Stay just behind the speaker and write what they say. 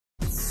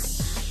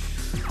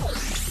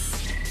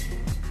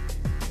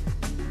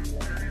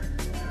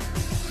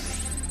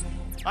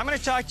I'm going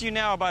to talk to you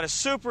now about a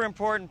super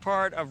important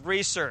part of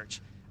research,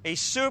 a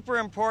super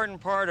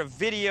important part of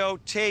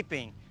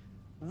videotaping.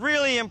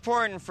 Really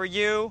important for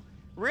you,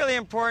 really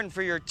important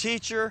for your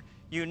teacher.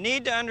 You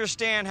need to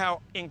understand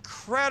how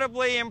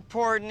incredibly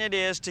important it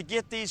is to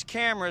get these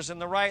cameras in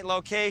the right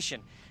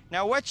location.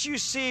 Now, what you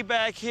see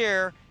back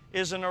here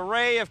is an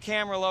array of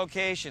camera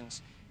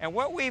locations. And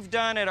what we've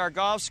done at our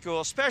golf school,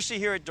 especially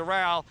here at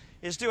Doral,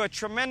 is do a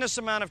tremendous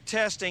amount of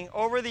testing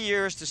over the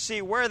years to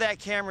see where that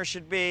camera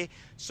should be,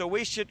 so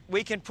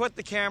we can put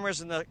the cameras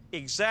in the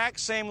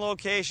exact same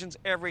locations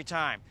every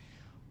time.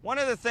 One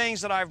of the things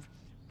that I've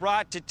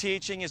brought to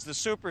teaching is the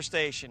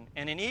superstation,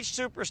 and in each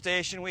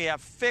superstation we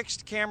have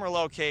fixed camera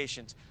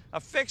locations. A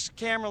fixed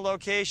camera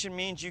location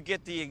means you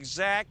get the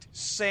exact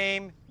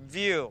same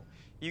view.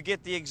 You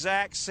get the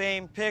exact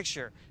same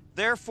picture.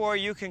 Therefore,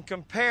 you can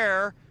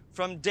compare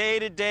from day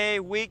to day,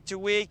 week to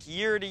week,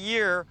 year to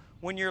year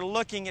when you're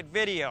looking at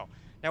video.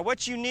 Now,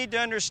 what you need to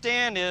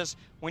understand is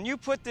when you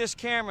put this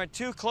camera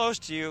too close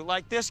to you,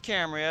 like this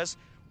camera is,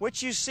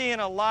 what you see in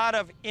a lot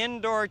of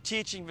indoor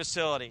teaching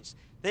facilities,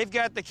 they've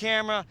got the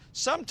camera,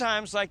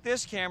 sometimes like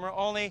this camera,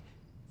 only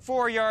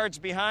 4 yards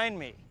behind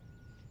me.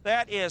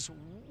 That is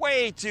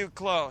way too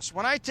close.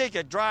 When I take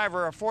a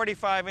driver, a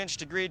 45-inch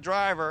degree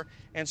driver,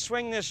 and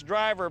swing this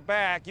driver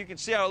back, you can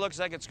see how it looks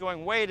like it's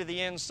going way to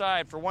the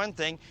inside for one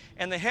thing,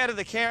 and the head of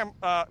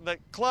the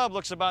club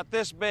looks about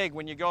this big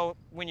when you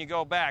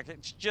go back.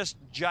 It's just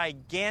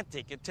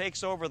gigantic. It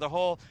takes over the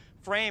whole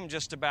frame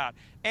just about.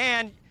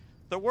 And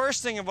the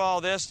worst thing of all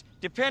this,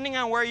 depending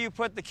on where you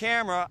put the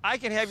camera, I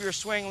can have your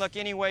swing look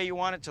any way you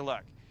want it to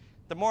look.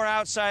 The more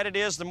outside it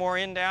is, the more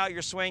in to out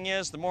your swing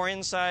is. The more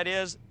inside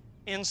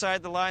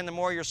the line, the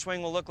more your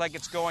swing will look like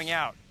it's going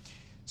out.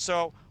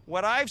 So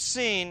what I've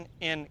seen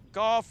in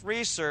golf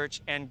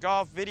research and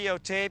golf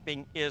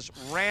videotaping is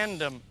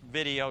random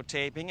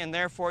videotaping, and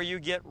therefore you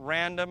get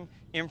random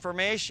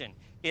information.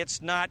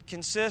 It's not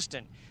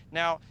consistent.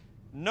 Now,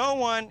 no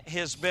one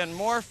has been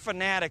more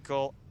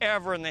fanatical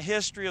ever in the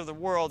history of the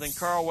world than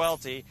Carl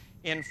Welty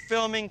in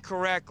filming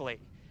correctly.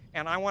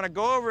 And I want to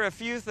go over a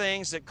few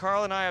things that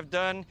Carl and I have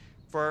done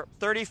for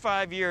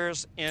 35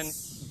 years in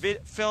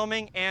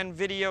filming and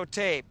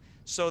videotape,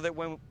 so that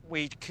when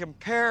we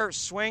compare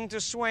swing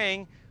to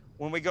swing,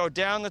 when we go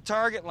down the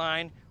target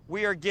line,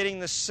 we are getting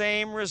the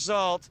same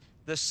result,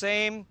 the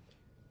same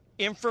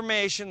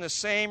information, the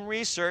same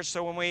research.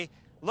 So when we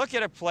look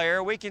at a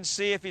player, we can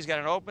see if he's got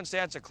an open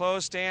stance, a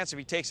closed stance, if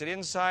he takes it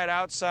inside,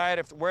 outside,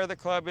 where the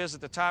club is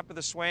at the top of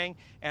the swing.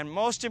 And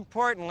most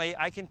importantly,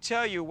 I can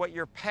tell you what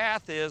your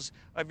path is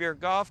of your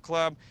golf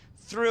club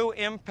through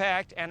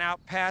impact and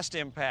out past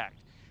impact.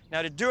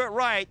 Now, to do it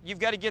right, you've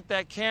got to get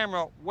that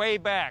camera way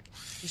back.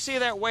 You see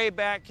that way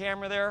back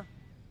camera there?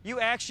 You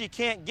actually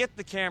can't get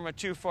the camera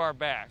too far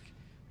back.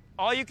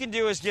 All you can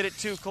do is get it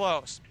too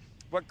close.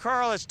 What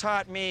Carl has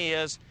taught me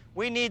is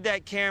we need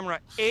that camera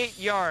 8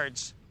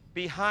 yards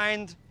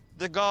behind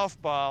the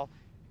golf ball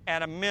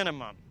at a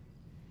minimum.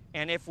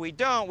 And if we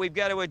don't, we've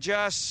got to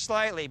adjust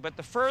slightly. But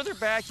the further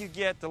back you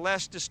get, the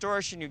less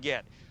distortion you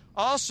get.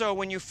 Also,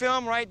 when you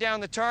film right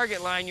down the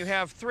target line, you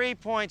have 3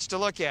 points to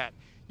look at.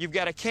 You've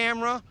got a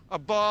camera, a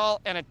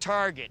ball, and a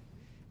target.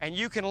 And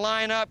you can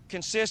line up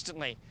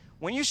consistently.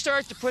 When you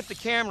start to put the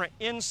camera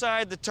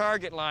inside the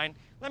target line,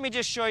 let me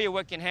just show you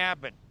what can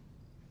happen.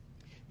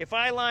 If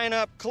I line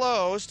up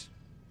closed,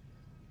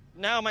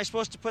 now am I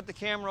supposed to put the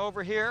camera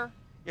over here?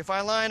 If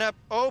I line up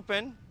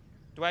open,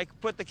 do I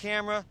put the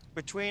camera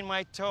between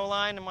my toe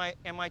line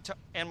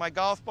and my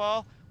golf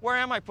ball? Where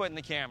am I putting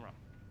the camera?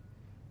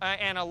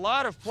 And a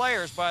lot of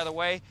players, by the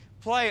way,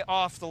 play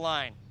off the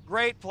line.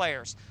 Great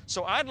players.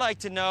 So I'd like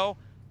to know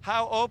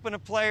how open a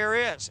player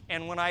is.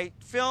 And when I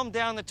film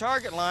down the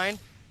target line,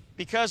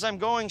 because I'm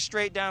going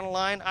straight down the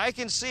line, I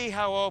can see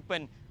how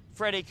open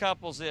Freddie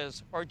Couples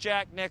is, or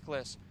Jack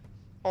Nicklaus,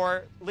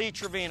 or Lee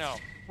Trevino.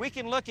 We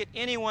can look at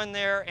anyone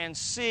there and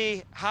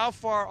see how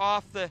far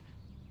off the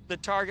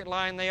target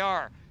line they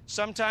are.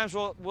 Sometimes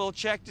we'll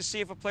check to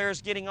see if a player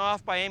is getting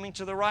off by aiming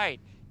to the right.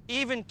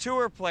 Even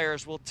tour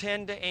players will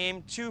tend to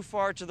aim too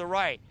far to the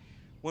right.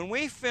 When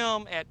we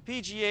film at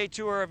PGA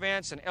Tour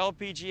events and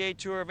LPGA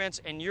Tour events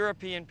and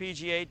European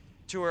PGA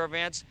Tour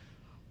events,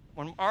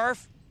 when our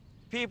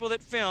people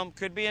that film,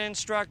 could be an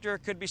instructor,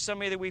 could be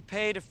somebody that we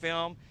pay to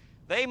film,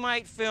 they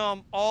might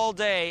film all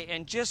day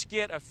and just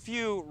get a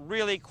few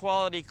really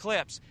quality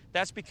clips.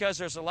 That's because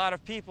there's a lot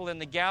of people in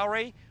the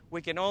gallery.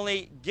 We can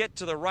only get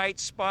to the right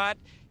spot.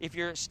 If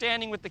you're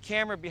standing with the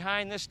camera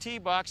behind this tee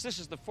box, this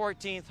is the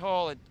 14th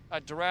hole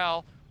at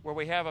Doral, where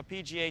we have a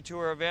PGA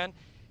Tour event.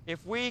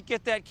 If we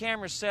get that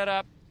camera set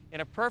up in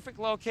a perfect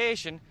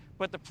location,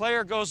 but the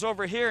player goes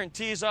over here and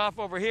tees off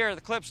over here,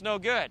 the clip's no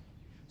good.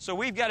 So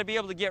we've got to be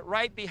able to get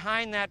right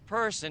behind that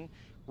person,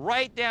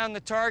 right down the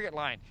target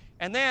line.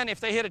 And then if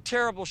they hit a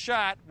terrible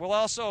shot, we'll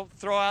also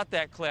throw out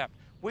that clip.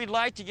 We'd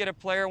like to get a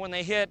player when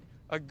they hit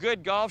a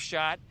good golf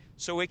shot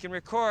so we can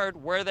record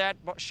where that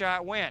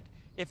shot went.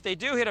 If they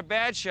do hit a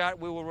bad shot,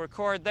 we will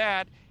record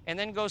that and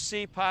then go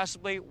see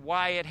possibly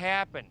why it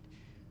happened.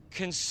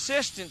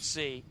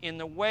 consistency in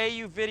the way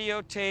you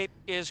videotape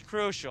is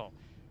crucial.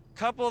 A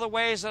couple of the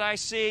ways that I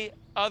see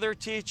other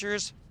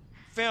teachers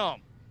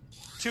film.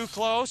 Too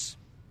close.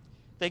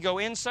 They go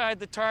inside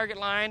the target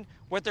line.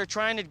 What they're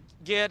trying to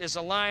get is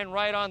a line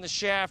right on the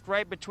shaft,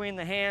 right between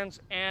the hands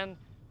and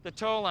the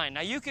toe line.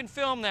 Now, you can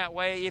film that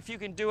way if you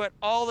can do it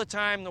all the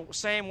time the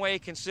same way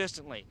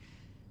consistently.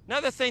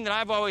 Another thing that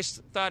I've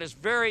always thought is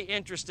very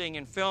interesting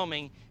in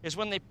filming is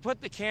when they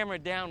put the camera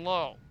down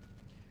low.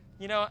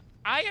 You know,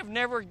 I have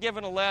never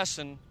given a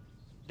lesson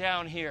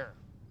down here.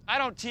 I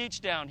don't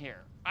teach down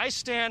here. I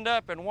stand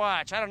up and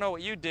watch. I don't know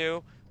what you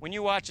do when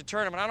you watch a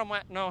tournament. I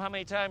don't know how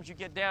many times you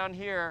get down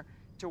here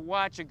to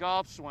watch a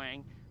golf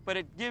swing, but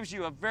it gives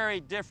you a very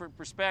different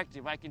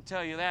perspective, I can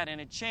tell you that,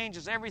 and it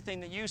changes everything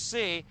that you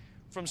see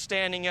from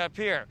standing up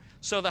here.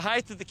 So the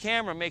height of the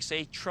camera makes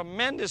a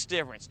tremendous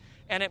difference,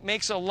 and it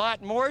makes a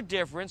lot more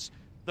difference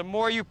the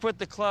more you put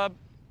the club,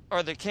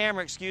 or the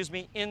camera,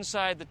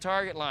 inside the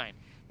target line.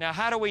 Now,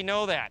 how do we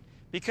know that?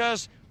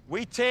 Because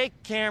we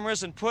take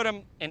cameras and put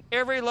them in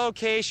every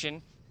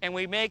location, and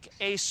we make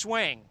a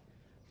swing,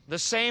 the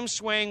same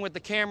swing with the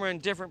camera in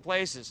different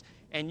places.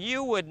 And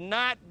you would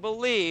not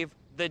believe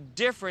the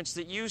difference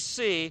that you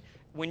see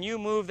when you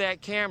move that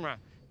camera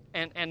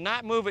and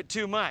not move it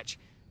too much.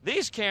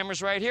 These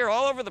cameras right here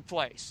all over the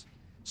place.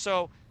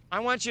 So I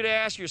want you to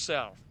ask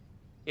yourself,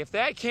 if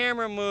that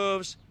camera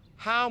moves,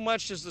 how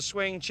much does the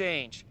swing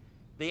change?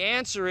 The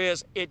answer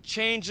is it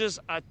changes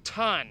a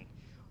ton.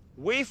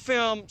 We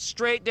film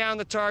straight down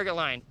the target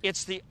line.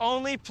 It's the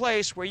only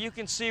place where you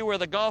can see where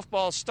the golf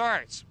ball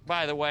starts,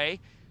 by the way.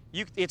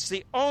 It's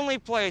the only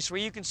place where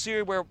you can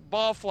see where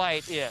ball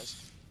flight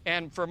is.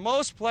 And for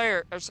most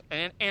players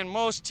and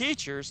most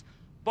teachers,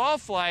 ball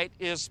flight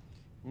is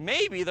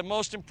maybe the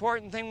most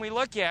important thing we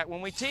look at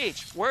when we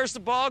teach. Where's the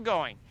ball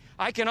going?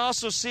 I can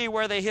also see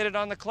where they hit it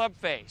on the club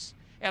face.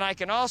 And I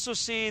can also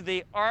see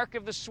the arc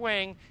of the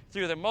swing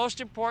through the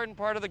most important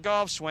part of the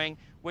golf swing,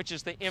 which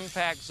is the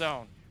impact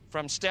zone,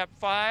 from step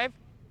 5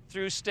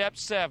 through step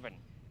 7.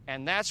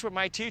 And that's what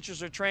my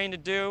teachers are trained to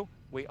do.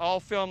 We all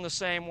film the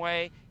same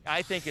way.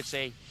 I think it's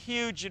a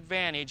huge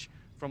advantage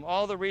from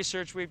all the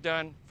research we've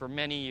done for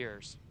many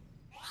years.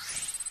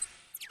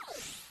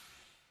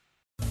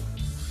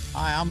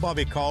 Hi, I'm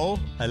Bobby Cole,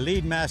 a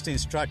lead master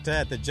instructor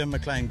at the Jim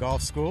McLean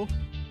Golf School.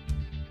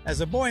 As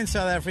a boy in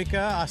South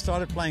Africa, I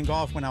started playing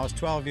golf when I was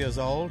 12 years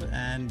old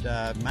and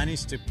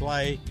managed to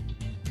play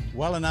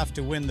well enough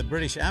to win the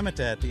British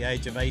Amateur at the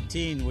age of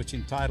 18, which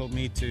entitled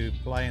me to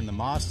play in the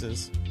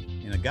Masters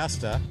in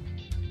Augusta,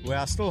 where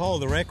I still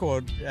hold the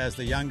record as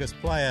the youngest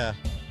player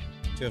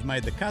to have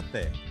made the cut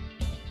there.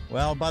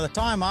 Well, by the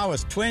time I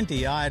was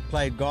 20, I had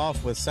played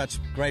golf with such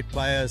great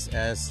players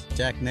as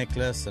Jack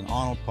Nicklaus and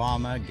Arnold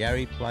Palmer,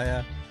 Gary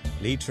Player,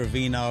 Lee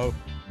Trevino,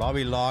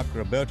 Bobby Locke,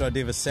 Roberto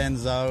Di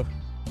Vincenzo,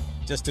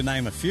 just to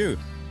name a few.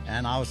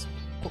 And I was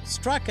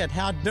struck at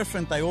how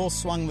different they all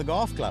swung the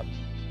golf club,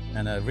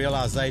 and a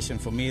realization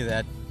for me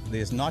that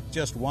there's not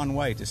just one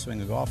way to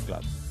swing a golf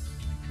club.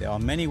 There are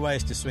many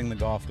ways to swing the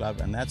golf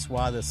club, and that's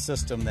why the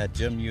system that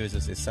Jim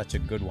uses is such a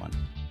good one.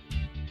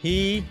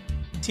 He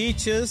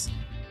teaches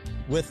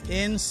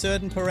within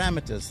certain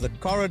parameters. The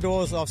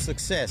corridors of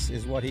success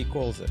is what he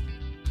calls it.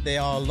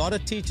 There are a lot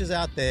of teachers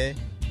out there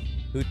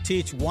who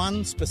teach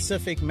one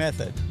specific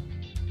method.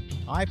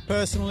 I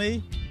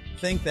personally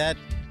think that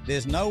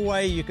there's no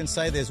way you can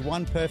say there's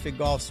one perfect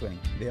golf swing.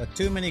 There are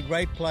too many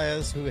great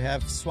players who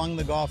have swung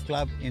the golf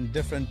club in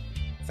different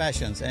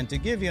fashions. And to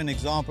give you an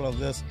example of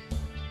this,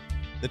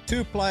 the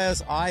two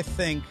players I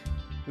think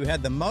who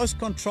had the most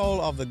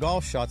control of the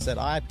golf shots that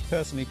I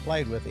personally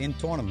played with in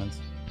tournaments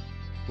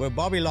were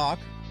Bobby Locke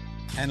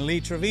and Lee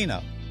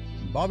Trevino.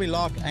 Bobby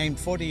Locke aimed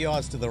 40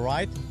 yards to the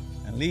right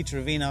and Lee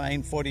Trevino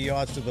aimed 40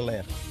 yards to the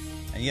left.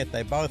 And yet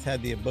they both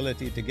had the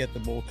ability to get the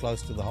ball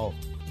close to the hole.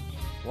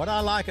 What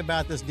I like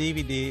about this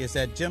DVD is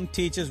that Jim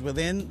teaches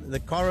within the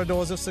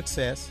corridors of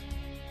success.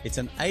 It's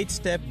an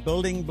 8-step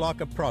building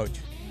block approach.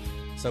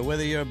 So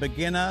whether you're a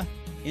beginner,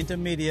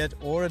 intermediate,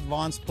 or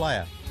advanced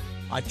player,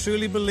 I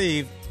truly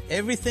believe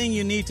everything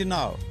you need to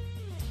know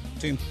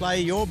to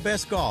play your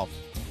best golf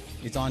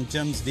is on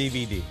Jim's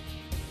DVD.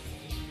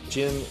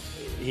 Jim,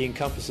 he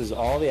encompasses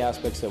all the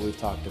aspects that we've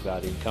talked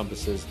about. He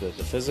encompasses the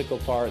physical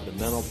part, the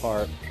mental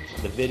part,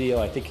 the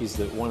video. I think he's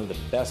one of the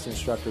best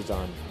instructors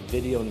on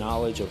video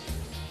knowledge of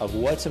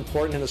what's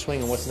important in a swing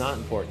and what's not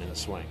important in a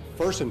swing.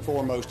 First and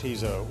foremost,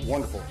 he's a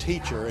wonderful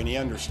teacher and he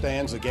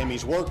understands the game.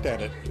 He's worked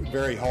at it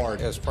very hard.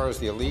 As far as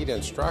the elite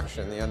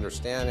instruction, the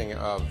understanding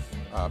of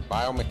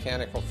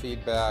biomechanical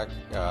feedback,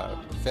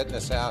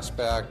 fitness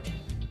aspect,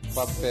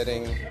 club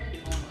fitting,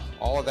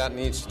 all of that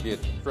needs to be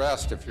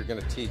addressed if you're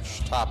going to teach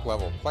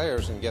top-level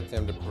players and get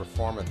them to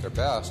perform at their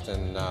best.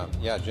 And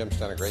yeah, Jim's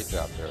done a great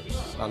job there.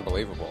 It's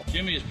unbelievable.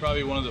 Jimmy is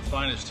probably one of the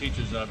finest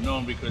teachers I've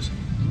known because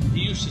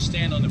he used to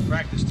stand on the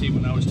practice tee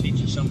when I was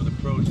teaching some of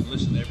the pros and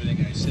listen to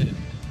everything I said.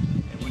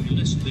 And when you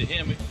listen to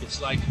him,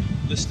 it's like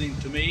listening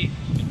to me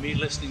and me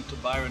listening to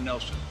Byron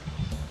Nelson.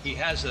 He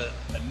has a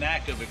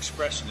knack of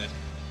expressing it.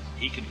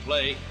 He can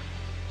play,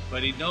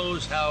 but he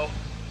knows how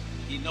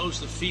he knows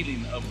the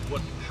feeling of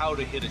how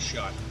to hit a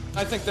shot.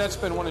 I think that's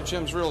been one of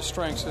Jim's real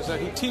strengths, is that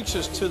he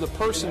teaches to the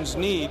person's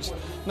needs,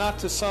 not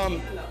to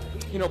some,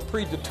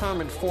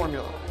 predetermined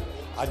formula.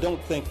 I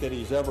don't think that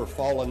he's ever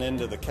fallen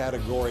into the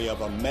category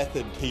of a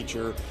method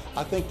teacher.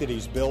 I think that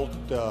he's built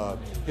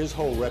his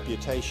whole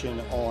reputation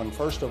on,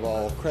 first of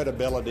all,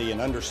 credibility and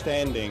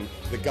understanding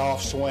the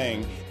golf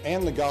swing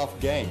and the golf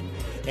game.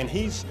 And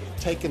he's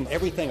taken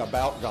everything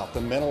about golf,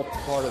 the mental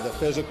part of the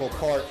physical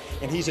part,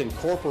 and he's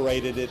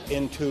incorporated it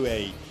into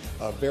a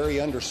very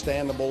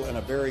understandable and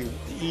a very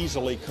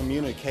easily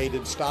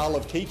communicated style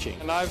of teaching.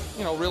 And I've,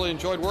 really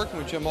enjoyed working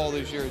with Jim all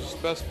these years.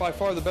 He's by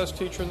far the best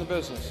teacher in the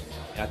business.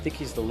 I think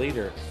he's the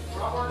leader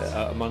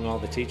among all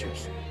the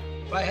teachers.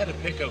 If I had to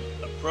pick a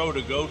pro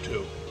to go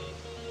to,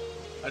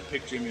 I'd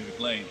pick Jimmy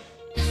McLean.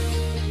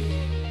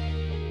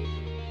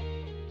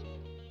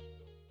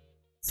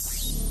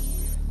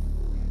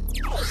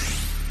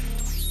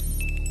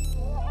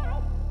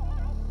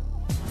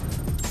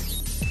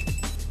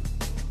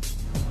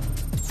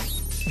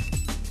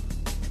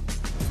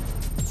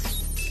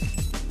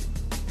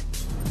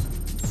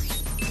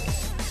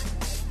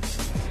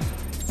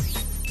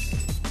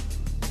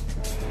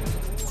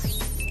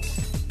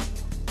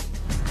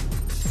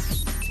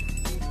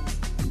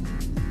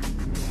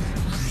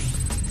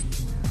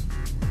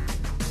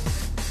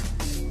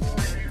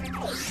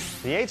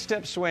 The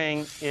 8-step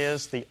swing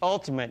is the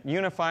ultimate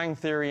unifying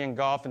theory in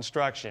golf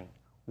instruction.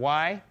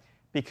 Why?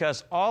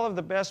 Because all of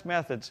the best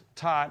methods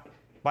taught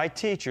by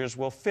teachers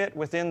will fit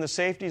within the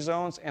safety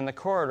zones and the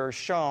corridors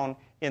shown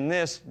in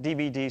this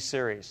DVD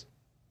series.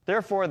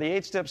 Therefore, the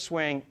 8-step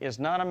swing is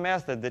not a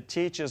method that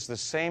teaches the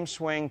same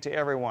swing to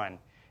everyone.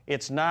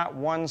 It's not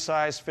one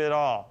size fit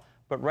all,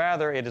 but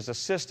rather it is a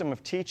system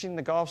of teaching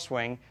the golf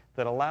swing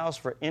that allows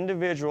for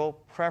individual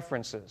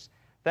preferences.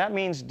 That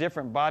means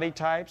different body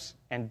types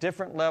and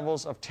different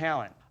levels of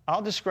talent.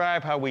 I'll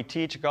describe how we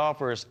teach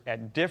golfers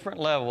at different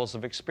levels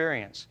of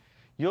experience.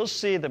 You'll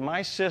see that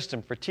my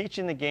system for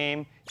teaching the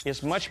game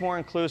is much more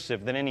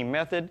inclusive than any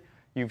method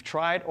you've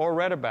tried or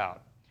read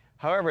about.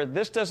 However,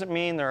 this doesn't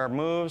mean there are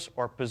moves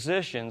or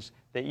positions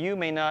that you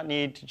may not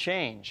need to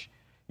change.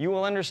 You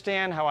will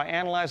understand how I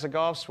analyze a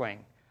golf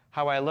swing,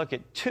 how I look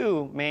at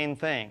two main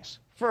things.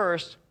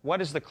 First, what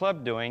is the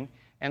club doing?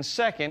 And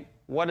second,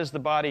 what is the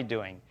body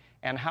doing?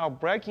 And how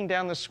breaking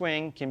down the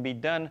swing can be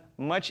done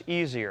much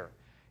easier.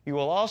 You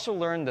will also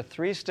learn the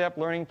 3-step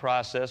learning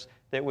process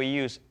that we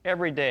use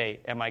every day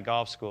at my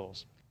golf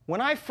schools.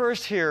 When I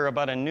first hear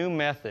about a new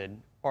method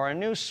or a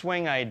new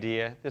swing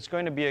idea that's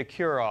going to be a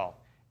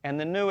cure-all and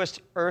the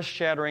newest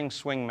earth-shattering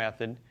swing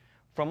method,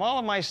 from all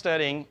of my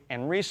studying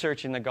and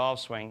researching the golf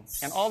swing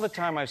and all the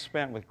time I've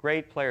spent with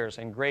great players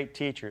and great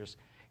teachers,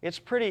 it's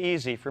pretty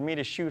easy for me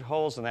to shoot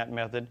holes in that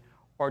method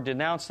or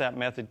denounce that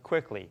method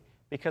quickly,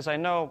 because I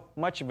know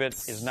much of it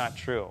is not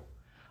true.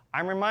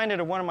 I'm reminded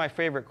of one of my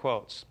favorite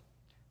quotes.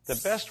 The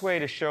best way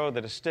to show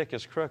that a stick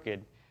is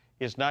crooked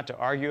is not to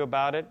argue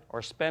about it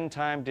or spend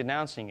time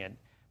denouncing it,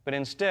 but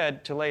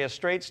instead to lay a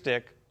straight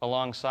stick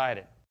alongside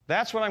it.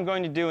 That's what I'm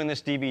going to do in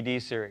this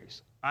DVD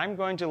series. I'm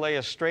going to lay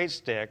a straight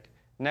stick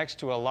next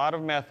to a lot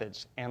of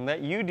methods and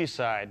let you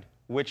decide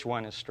which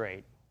one is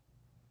straight.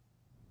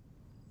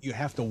 You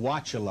have to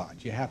watch a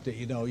lot. You have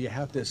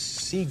to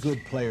see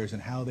good players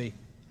and how they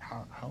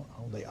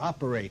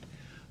operate.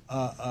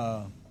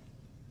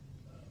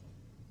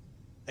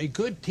 A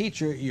good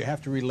teacher, you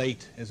have to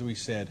relate, as we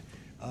said.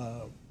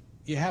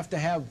 You have to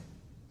have,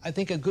 I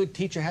think a good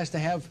teacher has to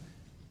have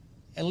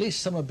at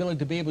least some ability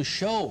to be able to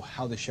show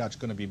how the shot's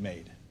going to be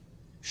made.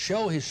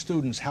 Show his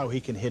students how he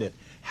can hit it,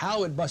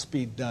 how it must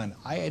be done.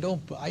 I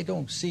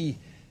don't see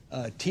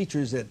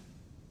teachers that,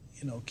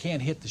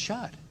 can't hit the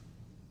shot.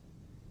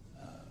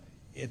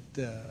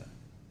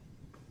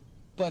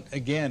 But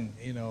again,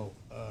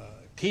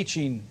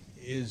 teaching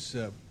is,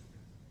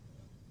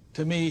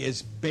 to me,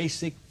 is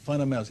basic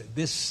fundamentals.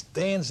 This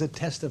stands the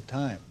test of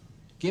time.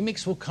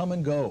 Gimmicks will come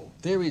and go.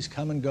 Theories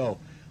come and go.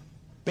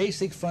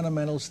 Basic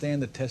fundamentals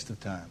stand the test of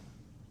time.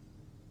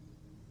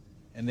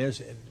 And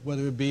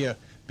whether it be a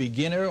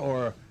beginner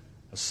or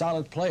a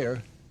solid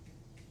player,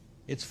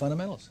 it's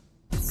fundamentals.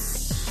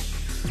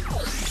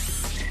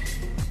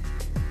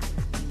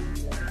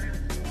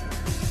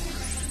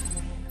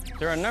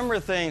 There are a number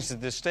of things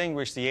that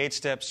distinguish the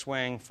 8-step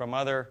swing from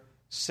other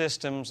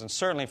systems and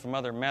certainly from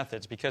other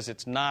methods, because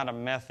it's not a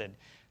method.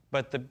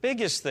 But the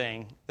biggest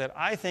thing that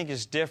I think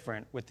is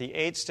different with the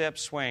 8-step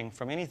swing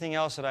from anything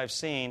else that I've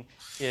seen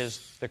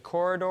is the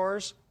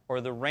corridors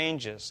or the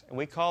ranges. And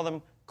we call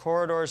them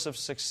corridors of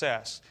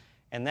success.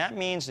 And that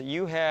means that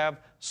you have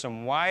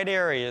some wide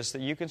areas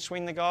that you can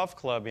swing the golf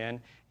club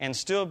in and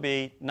still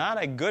be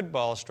not a good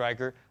ball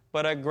striker,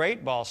 but a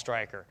great ball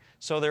striker.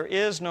 So there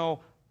is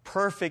no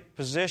perfect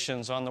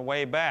positions on the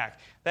way back.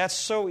 That's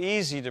so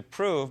easy to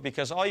prove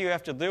because all you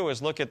have to do is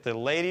look at the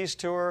Ladies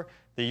Tour,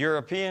 the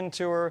European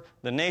Tour,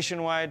 the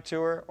Nationwide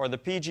Tour, or the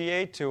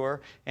PGA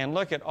Tour, and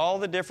look at all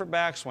the different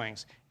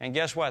backswings. And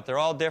guess what? They're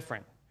all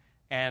different.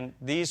 And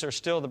these are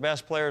still the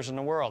best players in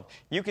the world.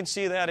 You can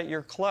see that at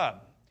your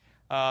club.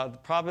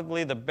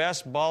 probably the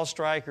best ball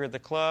striker at the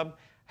club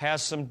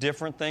has some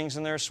different things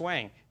in their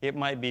swing. It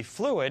might be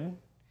fluid,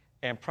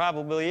 and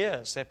probably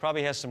is. It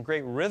probably has some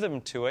great rhythm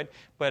to it,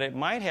 but it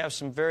might have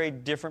some very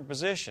different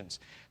positions.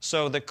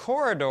 So the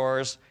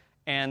corridors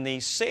and the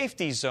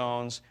safety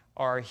zones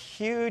are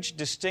huge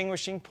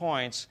distinguishing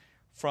points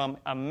from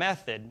a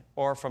method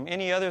or from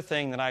any other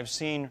thing that I've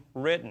seen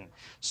written.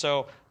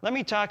 So let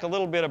me talk a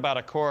little bit about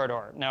a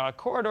corridor. Now, a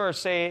corridor,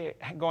 say,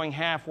 going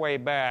halfway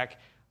back,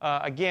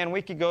 again,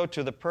 we could go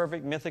to the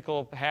perfect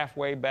mythical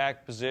halfway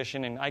back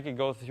position, and I could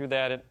go through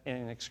that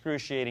in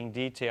excruciating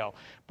detail.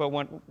 But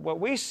what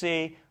we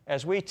see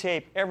as we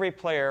tape every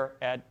player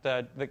at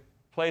the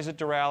plays at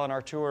Doral in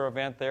our tour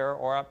event there,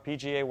 or at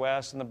PGA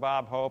West and the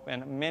Bob Hope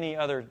and many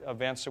other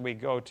events that we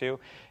go to,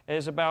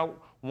 is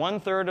about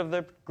 1/3 of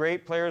the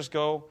great players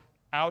go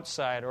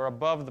outside or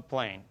above the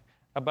plane.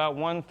 About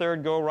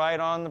 1/3 go right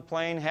on the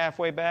plane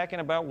halfway back,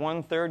 and about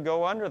 1/3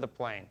 go under the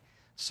plane.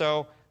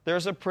 So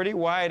there's a pretty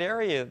wide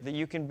area that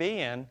you can be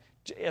in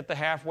at the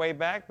halfway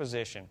back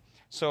position.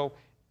 So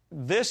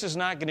this is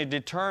not going to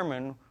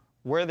determine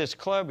where this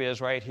club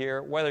is right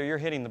here, whether you're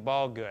hitting the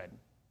ball good.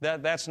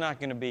 That's not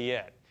going to be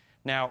it.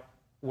 Now,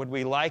 would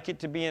we like it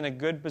to be in a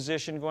good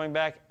position going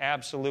back?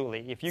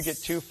 Absolutely. If you get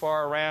too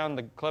far around,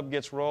 the club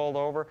gets rolled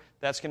over,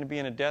 that's going to be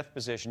in a death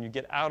position. You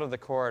get out of the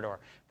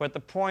corridor. But the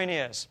point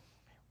is,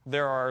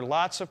 there are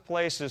lots of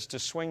places to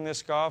swing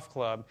this golf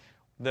club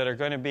that are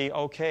going to be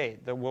okay,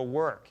 that will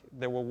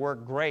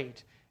work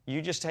great.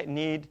 You just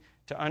need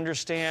to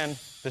understand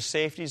the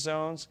safety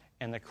zones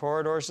and the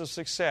corridors of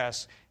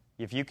success.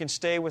 If you can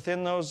stay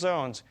within those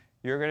zones,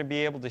 you're going to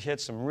be able to hit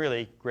some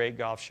really great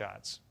golf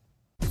shots.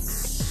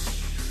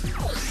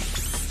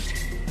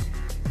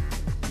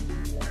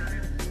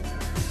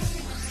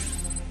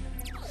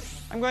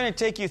 I'm going to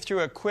take you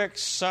through a quick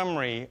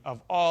summary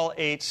of all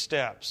 8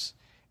 steps.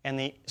 And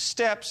the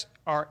steps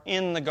are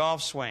in the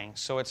golf swing,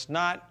 so it's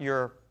not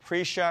your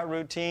pre-shot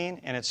routine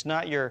and it's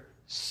not your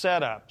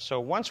setup. So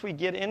once we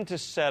get into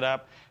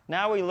setup,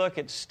 now we look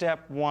at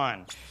step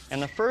 1.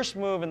 And the first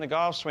move in the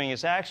golf swing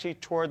is actually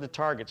toward the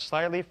target,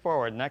 slightly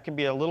forward. And that can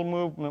be a little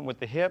movement with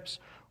the hips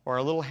or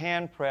a little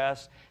hand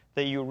press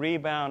that you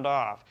rebound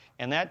off.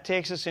 And that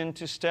takes us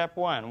into step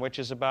 1, which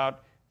is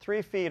about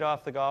 3 feet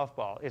off the golf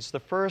ball. It's the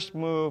first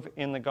move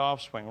in the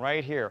golf swing,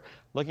 right here,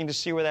 looking to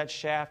see where that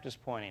shaft is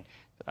pointing.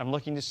 I'm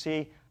looking to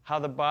see how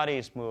the body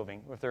is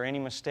moving, if there are any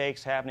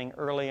mistakes happening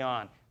early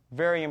on.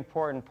 Very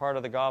important part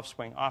of the golf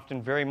swing,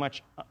 often very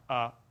much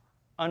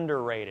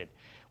underrated.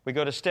 We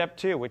go to step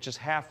 2, which is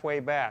halfway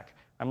back.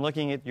 I'm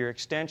looking at your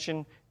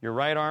extension, your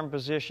right arm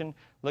position,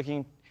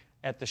 looking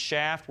at the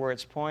shaft where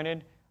it's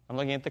pointed. I'm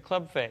looking at the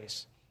club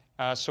face.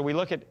 So we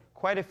look at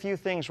quite a few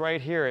things right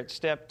here at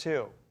step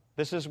 2.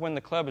 This is when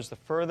the club is the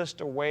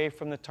furthest away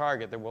from the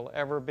target there will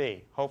ever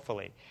be,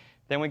 hopefully.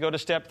 Then we go to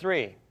step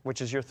 3,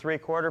 which is your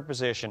 3/4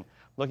 position,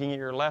 looking at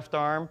your left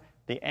arm,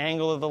 the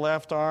angle of the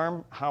left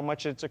arm, how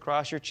much it's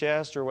across your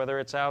chest or whether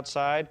it's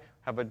outside,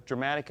 have a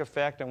dramatic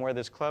effect on where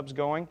this club's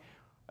going.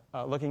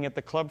 Looking at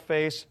the club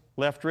face,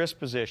 left wrist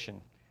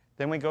position.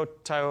 Then we go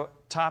to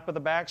top of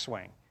the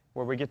backswing,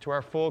 where we get to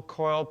our full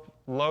coil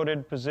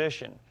loaded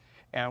position.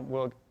 And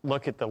we'll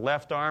look at the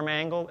left arm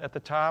angle at the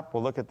top.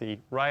 We'll look at the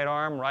right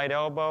arm, right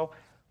elbow.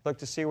 Look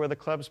to see where the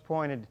club's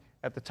pointed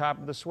at the top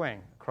of the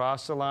swing.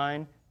 Across the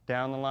line,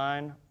 down the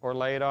line, or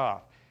laid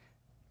off.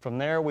 From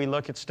there, we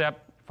look at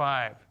step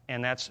 5,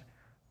 and that's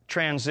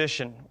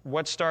transition.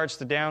 What starts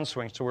the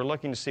downswing? So we're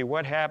looking to see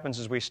what happens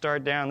as we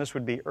start down. This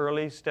would be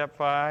early step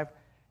 5,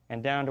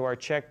 and down to our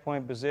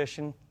checkpoint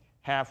position,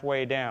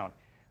 halfway down.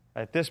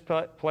 At this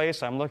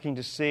place, I'm looking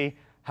to see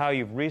how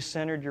you've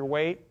recentered your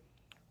weight,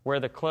 where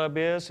the club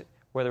is,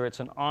 whether it's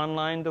an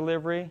online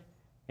delivery,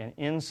 an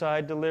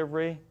inside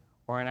delivery,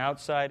 or an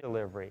outside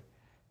delivery.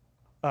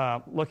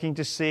 Looking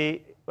to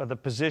see the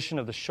position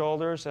of the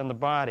shoulders and the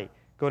body.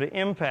 Go to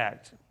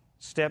impact,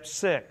 step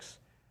 6,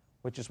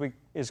 which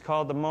is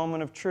called the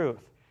moment of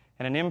truth.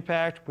 And in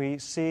impact, we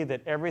see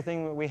that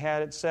everything that we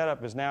had it set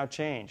up is now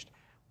changed.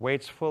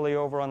 Weight's fully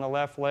over on the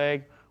left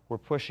leg. We're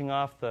pushing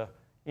off the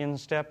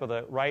instep of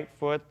the right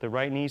foot. The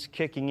right knee's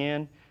kicking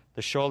in.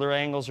 The shoulder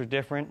angles are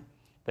different.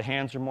 The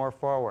hands are more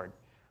forward.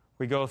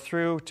 We go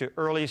through to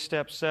early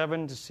step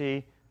 7 to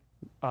see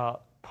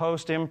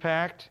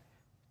post-impact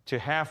to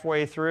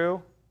halfway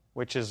through,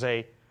 which is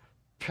a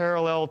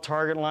parallel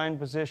target line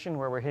position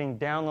where we're hitting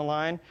down the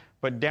line,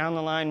 but down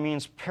the line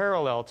means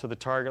parallel to the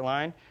target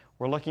line.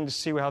 We're looking to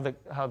see how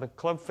the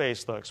club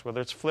face looks,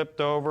 whether it's flipped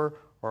over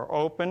or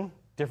open,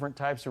 different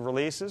types of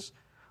releases.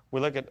 We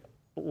look at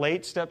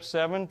late step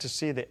 7 to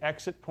see the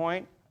exit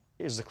point.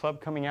 Is the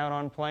club coming out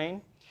on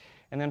plane?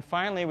 And then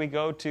finally, we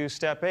go to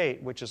step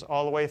 8, which is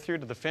all the way through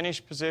to the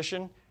finish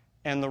position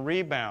and the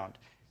rebound.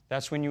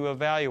 That's when you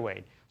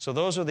evaluate. So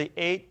those are the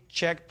 8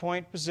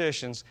 checkpoint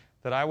positions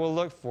that I will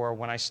look for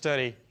when I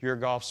study your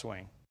golf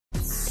swing.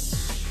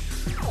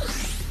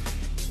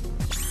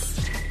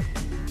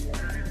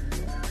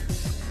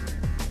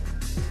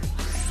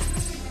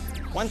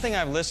 One thing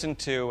I've listened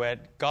to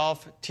at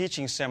golf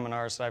teaching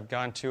seminars that I've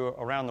gone to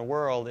around the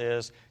world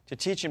is to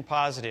teach in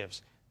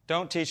positives.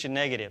 Don't teach in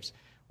negatives.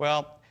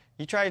 Well,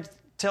 you try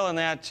telling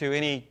that to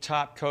any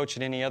top coach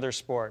in any other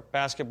sport,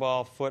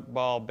 basketball,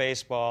 football,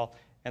 baseball,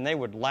 and they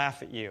would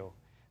laugh at you.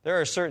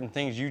 There are certain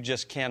things you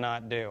just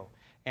cannot do.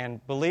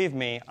 And believe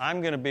me,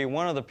 I'm going to be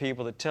one of the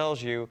people that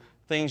tells you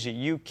things that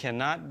you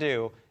cannot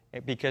do,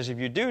 because if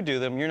you do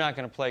them, you're not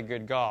going to play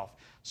good golf.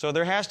 So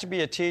there has to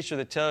be a teacher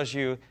that tells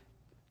you,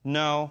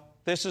 no,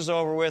 this is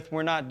over with,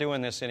 we're not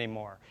doing this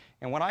anymore.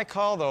 And what I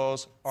call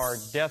those are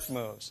death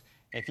moves.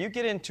 If you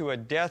get into a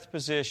death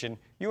position,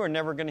 you are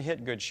never going to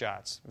hit good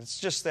shots. It's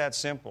just that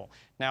simple.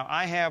 Now,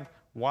 I have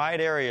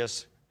wide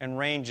areas and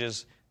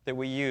ranges that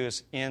we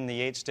use in the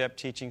 8-step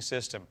teaching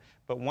system.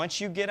 But once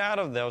you get out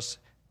of those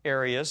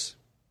areas,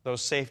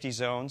 those safety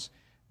zones,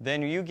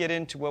 then you get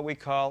into what we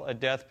call a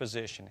death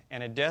position.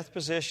 And a death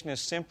position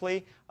is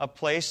simply a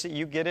place that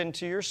you get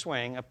into your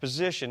swing, a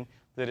position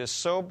that is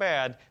so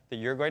bad that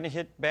you're going to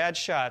hit bad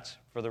shots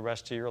for the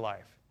rest of your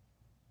life.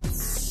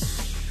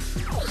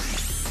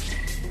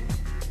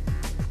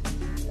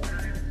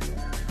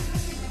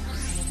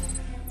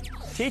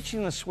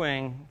 Teaching the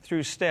swing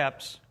through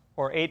steps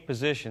or 8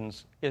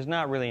 positions is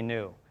not really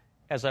new,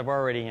 as I've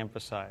already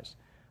emphasized.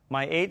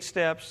 My 8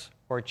 steps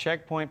or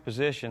checkpoint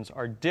positions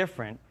are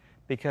different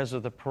because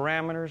of the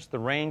parameters, the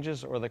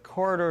ranges, or the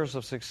corridors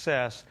of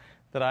success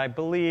that I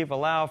believe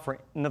allow for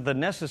the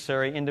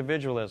necessary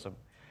individualism.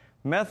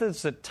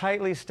 Methods that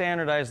tightly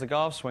standardize the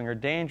golf swing are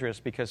dangerous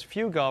because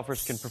few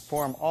golfers can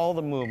perform all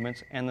the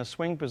movements and the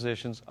swing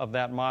positions of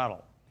that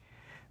model.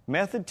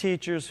 Method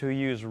teachers who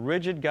use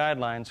rigid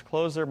guidelines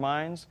close their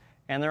minds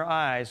and their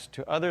eyes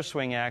to other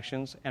swing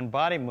actions and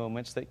body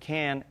movements that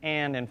can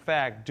and, in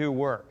fact, do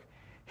work.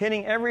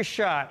 Hitting every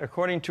shot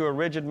according to a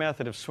rigid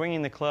method of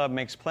swinging the club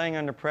makes playing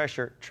under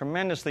pressure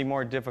tremendously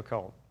more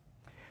difficult.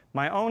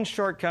 My own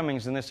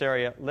shortcomings in this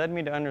area led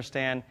me to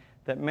understand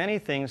that many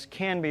things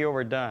can be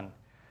overdone.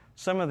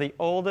 Some of the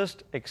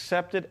oldest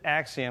accepted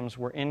axioms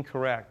were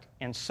incorrect,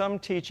 and some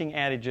teaching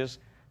adages,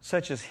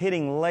 such as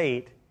hitting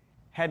late,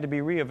 had to be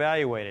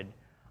reevaluated.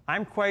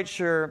 I'm quite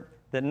sure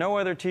that no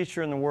other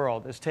teacher in the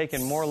world has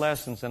taken more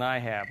lessons than I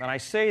have, and I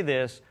say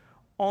this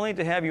only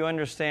to have you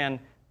understand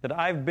that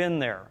I've been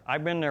there.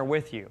 I've been there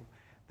with you.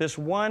 This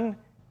one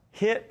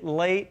hit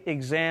late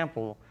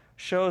example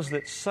shows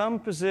that some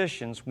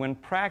positions, when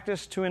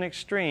practiced to an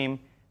extreme,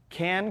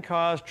 can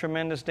cause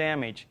tremendous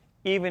damage,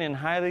 even in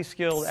highly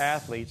skilled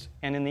athletes,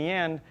 and in the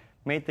end,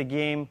 make the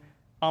game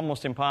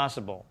almost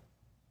impossible.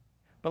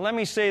 But let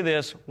me say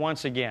this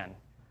once again.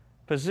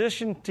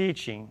 Position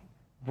teaching,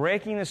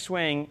 breaking the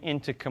swing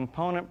into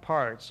component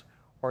parts,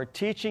 or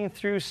teaching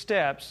through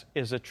steps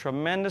is a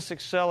tremendous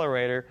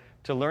accelerator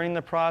to learning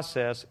the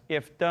process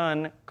if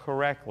done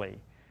correctly.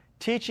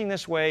 Teaching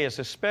this way is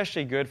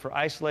especially good for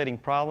isolating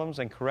problems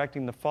and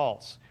correcting the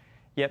faults.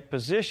 Yet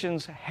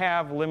positions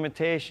have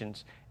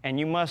limitations, and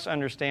you must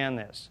understand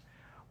this.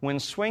 When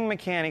swing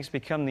mechanics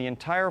become the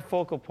entire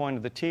focal point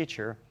of the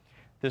teacher,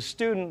 the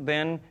student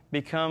then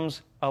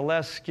becomes a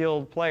less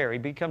skilled player. He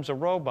becomes a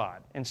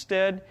robot.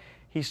 Instead,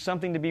 he's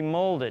something to be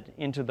molded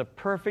into the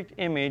perfect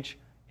image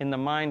in the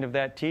mind of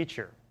that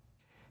teacher.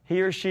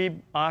 He or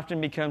she often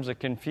becomes a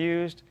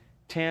confused,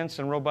 tense,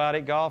 and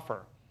robotic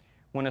golfer.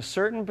 When a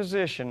certain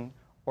position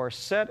or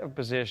set of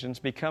positions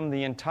become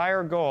the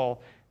entire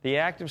goal, the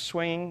act of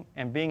swinging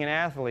and being an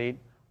athlete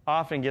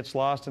often gets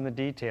lost in the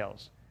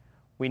details.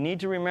 We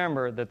need to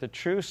remember that the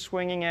true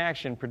swinging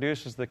action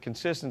produces the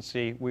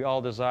consistency we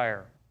all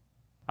desire.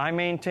 I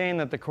maintain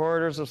that the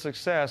corridors of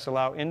success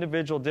allow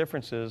individual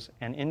differences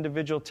and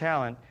individual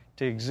talent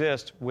to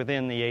exist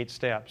within the 8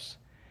 steps.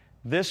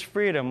 This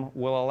freedom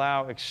will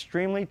allow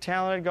extremely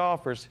talented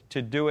golfers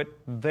to do it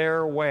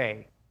their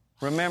way.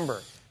 Remember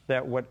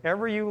that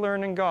whatever you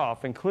learn in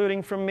golf,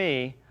 including from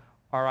me,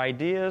 are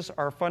ideas,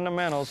 are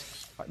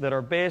fundamentals that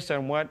are based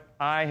on what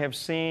I have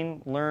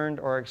seen, learned,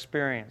 or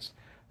experienced.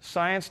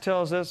 Science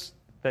tells us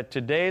that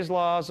today's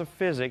laws of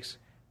physics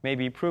may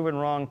be proven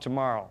wrong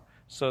tomorrow,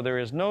 so there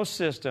is no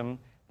system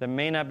that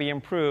may not be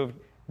improved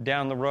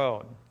down the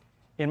road.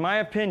 In my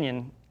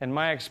opinion and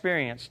my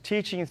experience,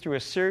 teaching through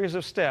a series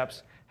of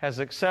steps has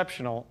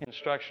exceptional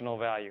instructional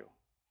value.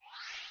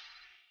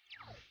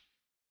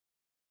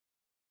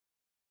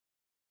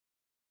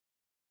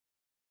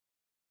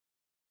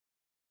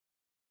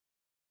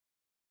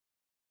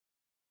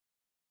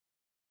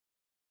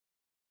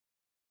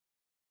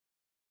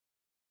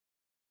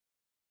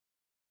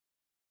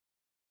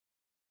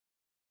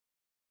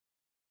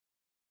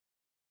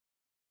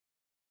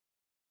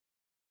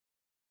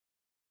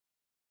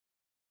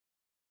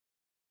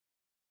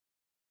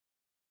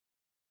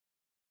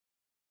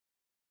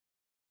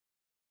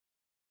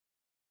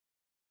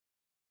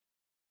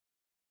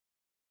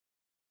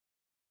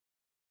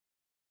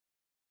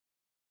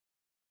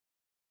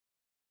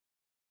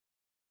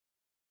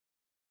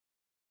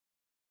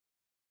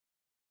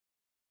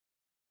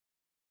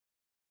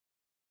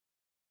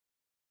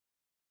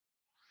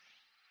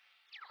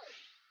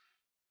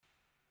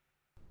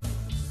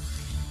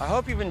 I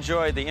hope you've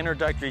enjoyed the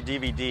introductory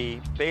DVD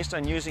based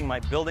on using my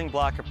building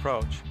block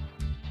approach.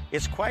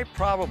 It's quite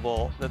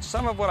probable that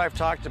some of what I've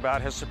talked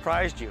about has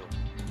surprised you.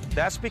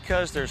 That's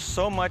because there's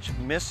so much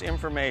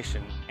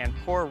misinformation and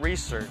poor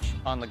research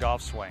on the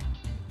golf swing.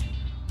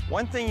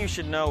 One thing you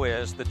should know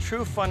is the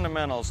true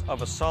fundamentals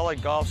of a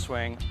solid golf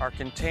swing are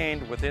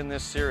contained within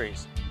this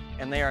series,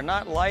 and they are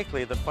not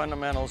likely the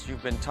fundamentals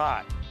you've been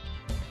taught.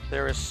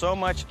 There is so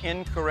much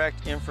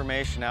incorrect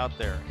information out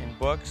there in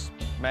books,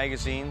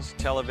 magazines,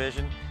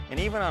 television, and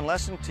even on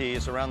lesson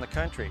tees around the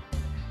country.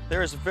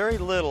 There is very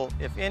little,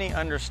 if any,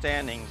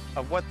 understanding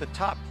of what the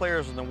top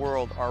players in the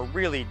world are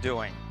really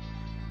doing.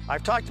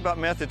 I've talked about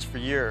methods for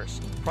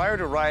years. Prior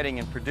to writing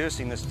and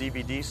producing this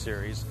DVD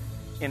series,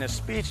 in a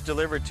speech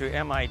delivered to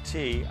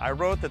MIT, I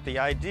wrote that the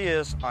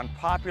ideas on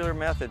popular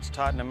methods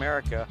taught in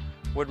America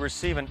would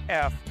receive an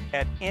F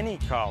at any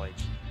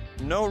college.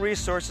 No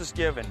resources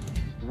given,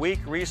 weak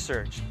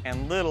research,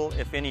 and little,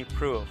 if any,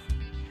 proof.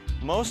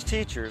 Most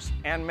teachers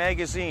and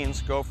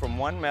magazines go from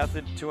one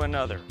method to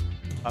another.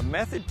 A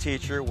method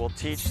teacher will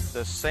teach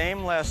the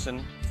same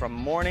lesson from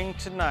morning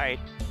to night,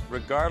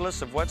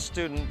 regardless of what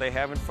student they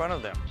have in front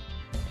of them.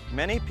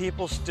 Many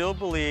people still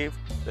believe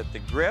that the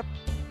grip,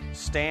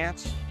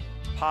 stance,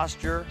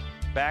 posture,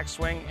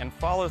 backswing, and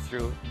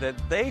follow-through that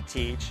they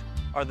teach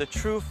are the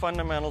true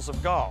fundamentals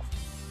of golf.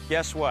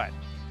 Guess what?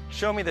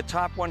 Show me the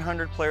top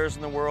 100 players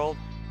in the world,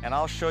 and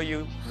I'll show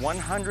you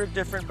 100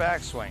 different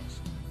backswings,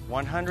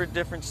 100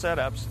 different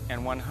setups,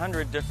 and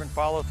 100 different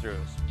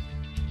follow-throughs.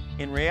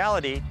 In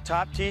reality,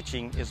 top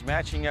teaching is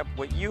matching up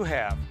what you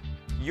have,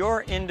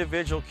 your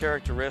individual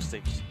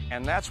characteristics,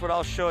 and that's what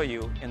I'll show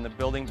you in the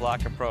building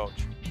block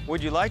approach.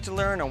 Would you like to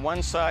learn a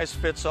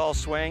one-size-fits-all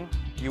swing?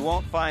 You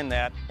won't find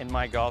that in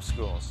my golf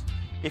schools.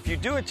 If you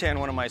do attend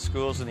one of my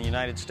schools in the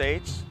United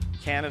States,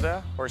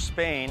 Canada, or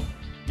Spain,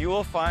 you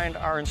will find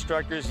our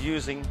instructors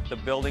using the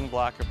building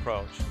block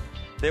approach.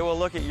 They will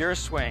look at your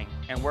swing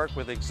and work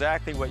with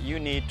exactly what you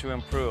need to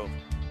improve,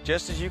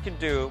 just as you can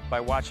do by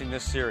watching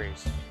this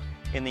series.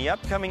 In the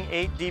upcoming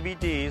 8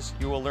 DVDs,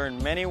 you will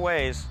learn many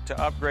ways to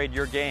upgrade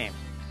your game.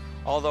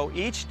 Although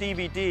each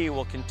DVD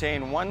will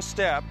contain one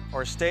step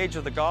or stage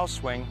of the golf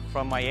swing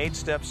from my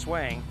 8-step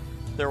swing,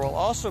 there will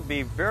also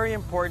be very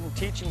important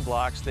teaching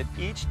blocks that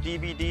each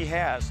DVD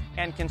has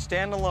and can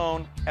stand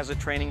alone as a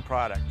training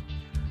product.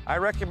 I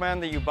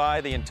recommend that you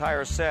buy the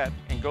entire set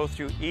and go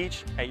through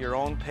each at your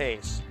own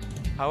pace.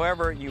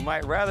 However, you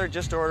might rather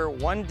just order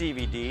one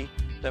DVD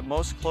that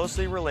most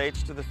closely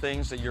relates to the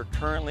things that you're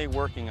currently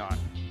working on.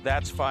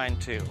 That's fine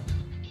too.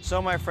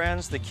 So my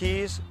friends, the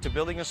keys to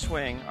building a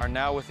swing are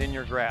now within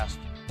your grasp.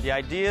 The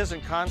ideas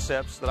and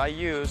concepts that I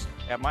use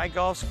at my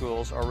golf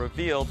schools are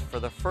revealed for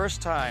the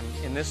first time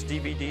in this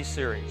DVD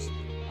series.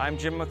 I'm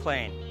Jim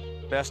McLean.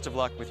 Best of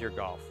luck with your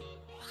golf.